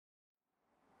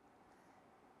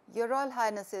Your Royal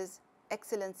Highnesses,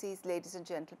 Excellencies, ladies and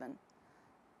gentlemen,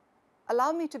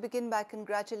 allow me to begin by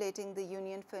congratulating the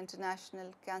Union for International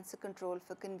Cancer Control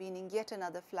for convening yet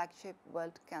another flagship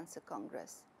World Cancer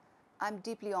Congress. I'm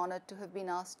deeply honored to have been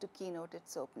asked to keynote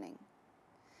its opening.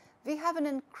 We have an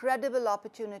incredible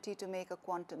opportunity to make a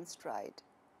quantum stride.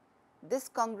 This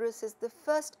Congress is the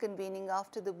first convening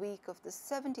after the week of the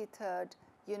 73rd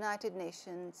United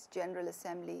Nations General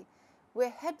Assembly, where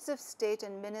heads of state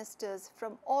and ministers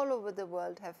from all over the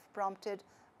world have prompted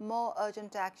more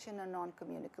urgent action on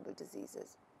non-communicable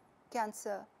diseases,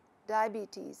 cancer,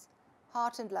 diabetes,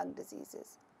 heart and lung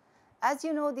diseases. As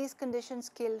you know, these conditions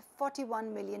kill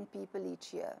 41 million people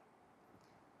each year.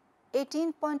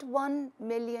 18.1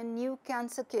 million new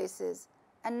cancer cases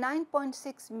and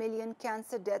 9.6 million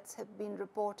cancer deaths have been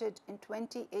reported in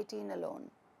 2018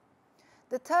 alone.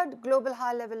 The third Global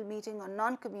High-Level Meeting on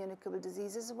Non-Communicable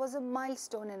Diseases was a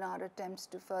milestone in our attempts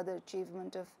to further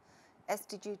achievement of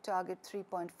SDG Target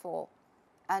 3.4,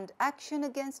 and action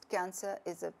against cancer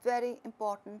is a very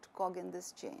important cog in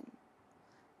this chain.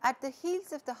 At the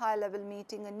heels of the high-level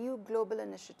meeting, a new global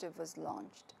initiative was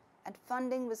launched, and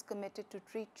funding was committed to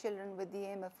treat children with the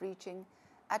aim of reaching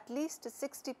at least a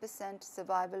 60%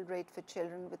 survival rate for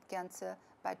children with cancer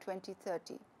by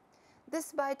 2030.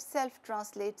 This by itself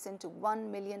translates into 1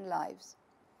 million lives.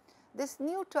 This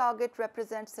new target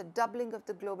represents a doubling of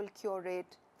the global cure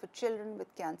rate for children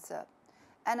with cancer,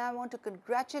 and I want to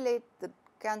congratulate the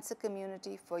cancer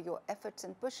community for your efforts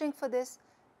in pushing for this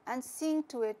and seeing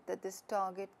to it that this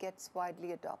target gets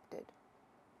widely adopted.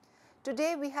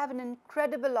 Today we have an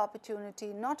incredible opportunity,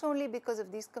 not only because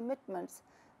of these commitments,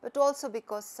 but also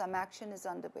because some action is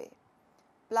underway.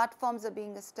 Platforms are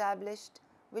being established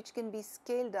which can be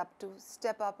scaled up to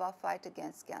step up our fight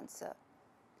against cancer.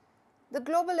 The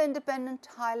Global Independent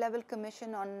High-Level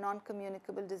Commission on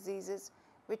Non-Communicable Diseases,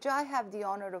 which I have the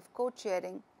honor of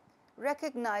co-chairing,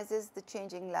 recognizes the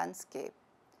changing landscape,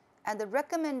 and the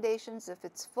recommendations of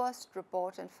its first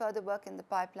report and further work in the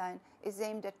pipeline is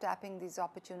aimed at tapping these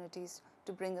opportunities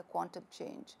to bring a quantum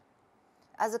change.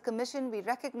 As a commission, we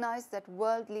recognize that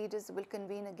world leaders will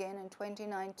convene again in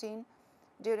 2019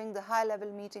 during the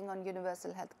high-level meeting on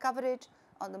universal health coverage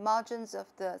on the margins of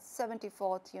the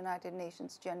 74th United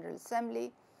Nations General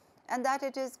Assembly, and that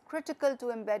it is critical to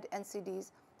embed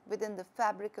NCDs within the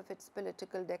fabric of its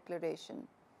political declaration.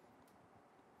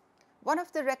 One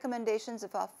of the recommendations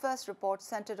of our first report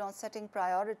centered on setting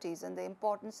priorities and the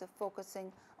importance of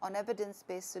focusing on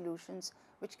evidence-based solutions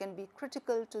which can be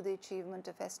critical to the achievement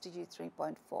of SDG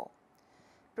 3.4.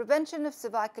 Prevention of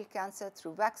cervical cancer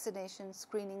through vaccination,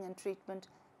 screening and treatment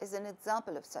is an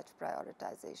example of such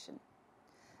prioritization.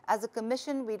 As a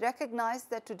commission, we recognize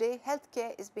that today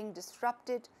healthcare is being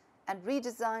disrupted and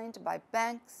redesigned by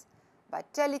banks, by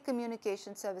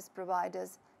telecommunication service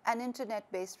providers and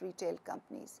internet-based retail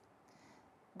companies.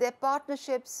 Their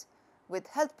partnerships with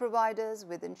health providers,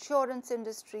 with insurance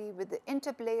industry, with the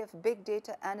interplay of big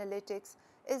data analytics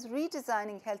is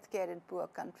redesigning healthcare in poor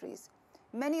countries,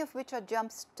 many of which are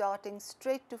jump-starting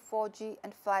straight to 4G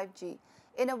and 5G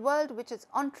in a world which is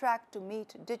on track to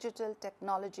meet digital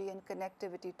technology and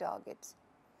connectivity targets.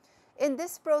 In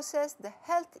this process, the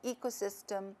health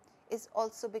ecosystem is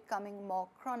also becoming more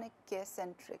chronic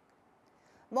care-centric,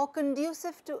 more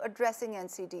conducive to addressing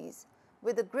NCDs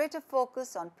with a greater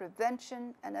focus on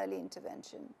prevention and early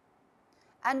intervention.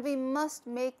 And we must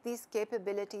make these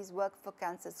capabilities work for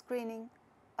cancer screening,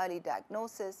 early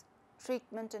diagnosis,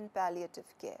 treatment and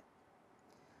palliative care.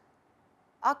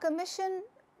 Our commission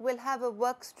will have a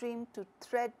work stream to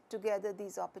thread together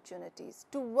these opportunities,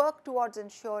 to work towards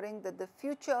ensuring that the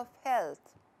future of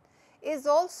health is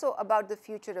also about the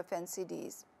future of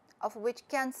NCDs, of which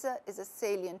cancer is a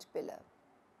salient pillar.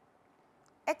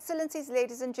 Excellencies,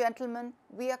 ladies and gentlemen,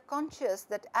 we are conscious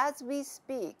that as we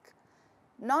speak,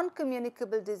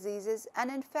 non-communicable diseases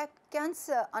and in fact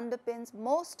cancer underpins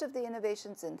most of the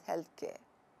innovations in healthcare.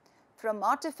 From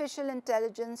artificial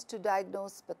intelligence to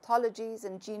diagnose pathologies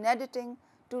and gene editing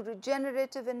to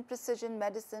regenerative and precision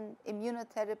medicine,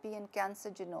 immunotherapy and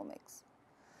cancer genomics.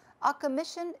 Our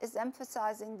commission is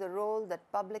emphasizing the role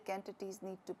that public entities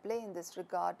need to play in this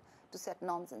regard to set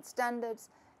norms and standards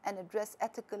and address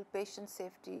ethical, patient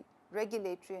safety,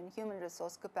 regulatory and human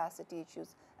resource capacity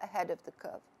issues ahead of the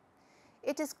curve.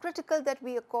 It is critical that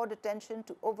we accord attention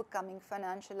to overcoming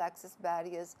financial access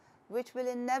barriers which will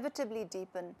inevitably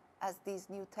deepen as these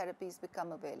new therapies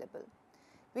become available.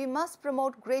 We must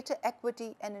promote greater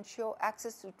equity and ensure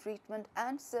access to treatment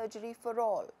and surgery for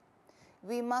all.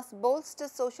 We must bolster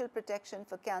social protection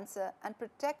for cancer and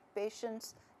protect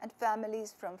patients and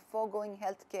families from foregoing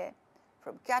health care,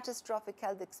 from catastrophic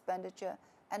health expenditure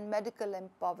and medical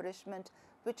impoverishment,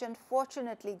 which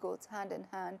unfortunately goes hand in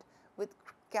hand with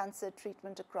cancer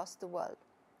treatment across the world.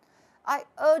 I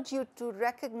urge you to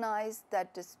recognize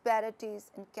that disparities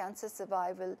in cancer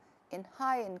survival in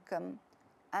high income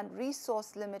and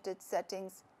resource limited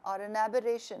settings are an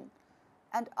aberration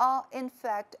and are in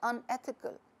fact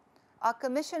unethical. Our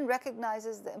Commission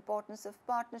recognizes the importance of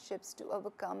partnerships to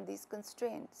overcome these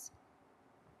constraints.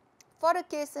 For a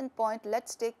case in point,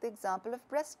 let's take the example of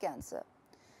breast cancer.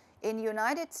 In the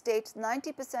United States,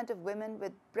 90% of women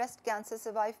with breast cancer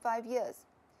survive 5 years.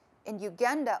 In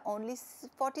Uganda, only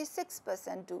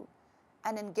 46% do,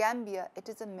 and in Gambia, it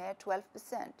is a mere 12%.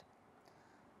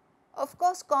 Of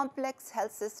course, complex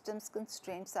health systems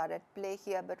constraints are at play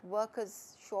here, but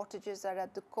workers' shortages are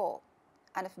at the core.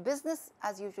 And if business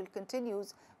as usual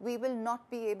continues, we will not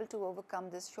be able to overcome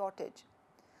this shortage.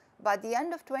 By the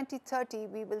end of 2030,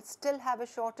 we will still have a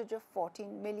shortage of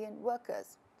 14 million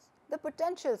workers. The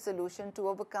potential solution to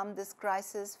overcome this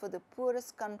crisis for the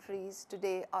poorest countries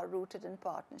today are rooted in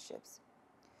partnerships.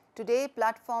 Today,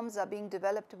 platforms are being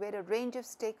developed where a range of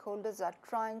stakeholders are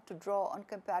trying to draw on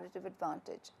comparative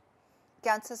advantage.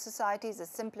 Cancer societies are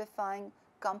simplifying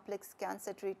complex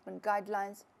cancer treatment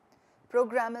guidelines.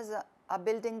 Programmers are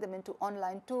building them into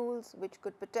online tools which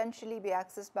could potentially be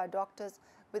accessed by doctors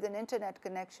with an internet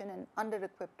connection in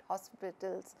under-equipped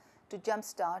hospitals to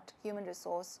jumpstart human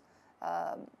resource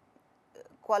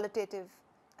quantitative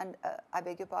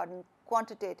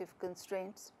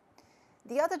constraints.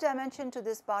 The other dimension to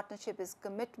this partnership is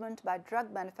commitment by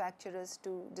drug manufacturers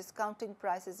to discounting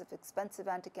prices of expensive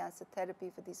anti-cancer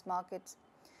therapy for these markets.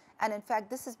 And in fact,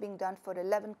 this is being done for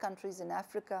 11 countries in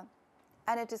Africa.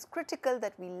 And it is critical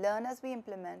that we learn as we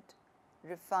implement,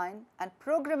 refine, and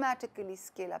programmatically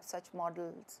scale up such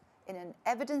models in an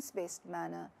evidence-based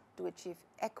manner to achieve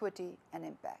equity and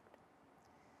impact.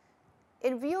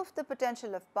 In view of the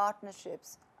potential of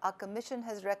partnerships, our Commission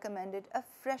has recommended a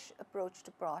fresh approach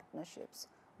to partnerships,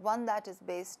 one that is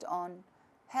based on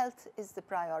health is the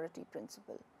priority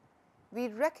principle. We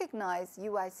recognize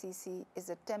UICC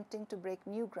is attempting to break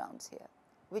new grounds here,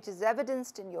 which is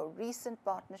evidenced in your recent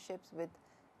partnerships with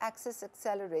Access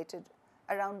Accelerated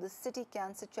around the City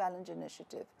Cancer Challenge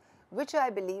initiative, which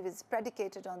I believe is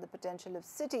predicated on the potential of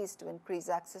cities to increase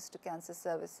access to cancer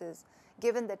services,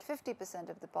 given that 50%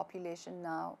 of the population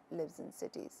now lives in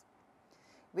cities.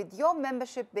 With your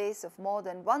membership base of more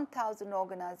than 1,000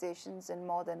 organizations in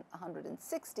more than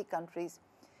 160 countries,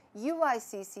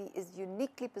 UICC is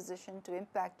uniquely positioned to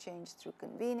impact change through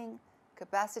convening,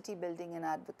 capacity building, and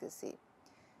advocacy.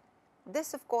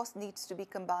 This, of course, needs to be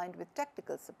combined with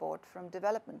technical support from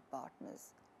development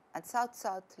partners and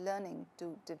South-South learning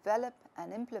to develop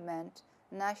and implement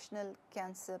national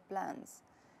cancer plans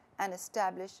and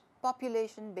establish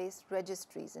population-based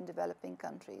registries in developing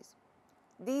countries.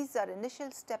 These are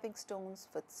initial stepping stones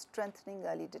for strengthening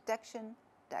early detection,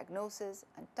 diagnosis,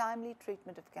 and timely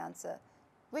treatment of cancer,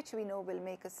 which we know will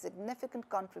make a significant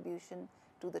contribution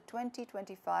to the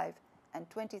 2025 and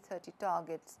 2030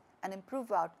 targets and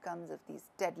improve outcomes of these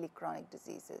deadly chronic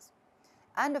diseases.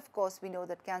 And of course, we know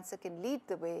that cancer can lead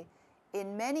the way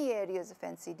in many areas of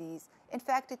NCDs. In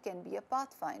fact, it can be a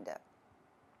pathfinder.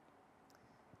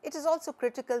 It is also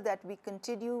critical that we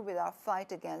continue with our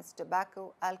fight against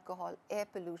tobacco, alcohol, air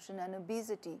pollution, and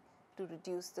obesity to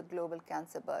reduce the global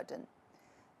cancer burden.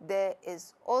 There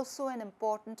is also an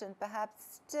important and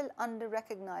perhaps still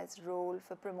under-recognized role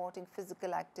for promoting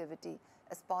physical activity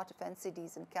as part of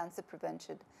NCDs in cancer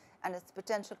prevention and its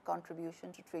potential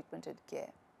contribution to treatment and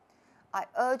care. I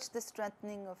urge the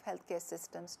strengthening of healthcare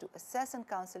systems to assess and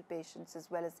counsel patients as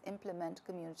well as implement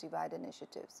community-wide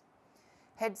initiatives.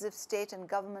 Heads of state and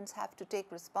governments have to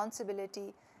take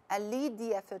responsibility and lead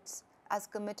the efforts as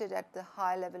committed at the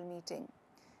high-level meeting.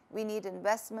 We need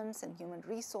investments in human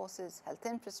resources, health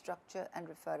infrastructure, and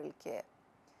referral care.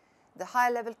 The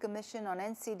High-Level Commission on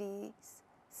NCDs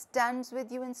stands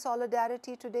with you in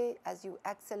solidarity today as you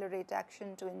accelerate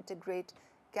action to integrate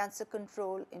cancer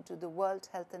control into the World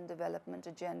Health and Development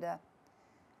Agenda.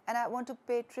 And I want to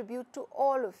pay tribute to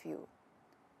all of you,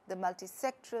 the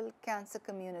multisectoral cancer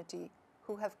community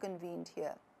who have convened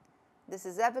here. This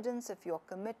is evidence of your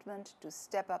commitment to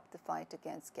step up the fight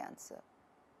against cancer.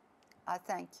 I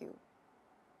thank you.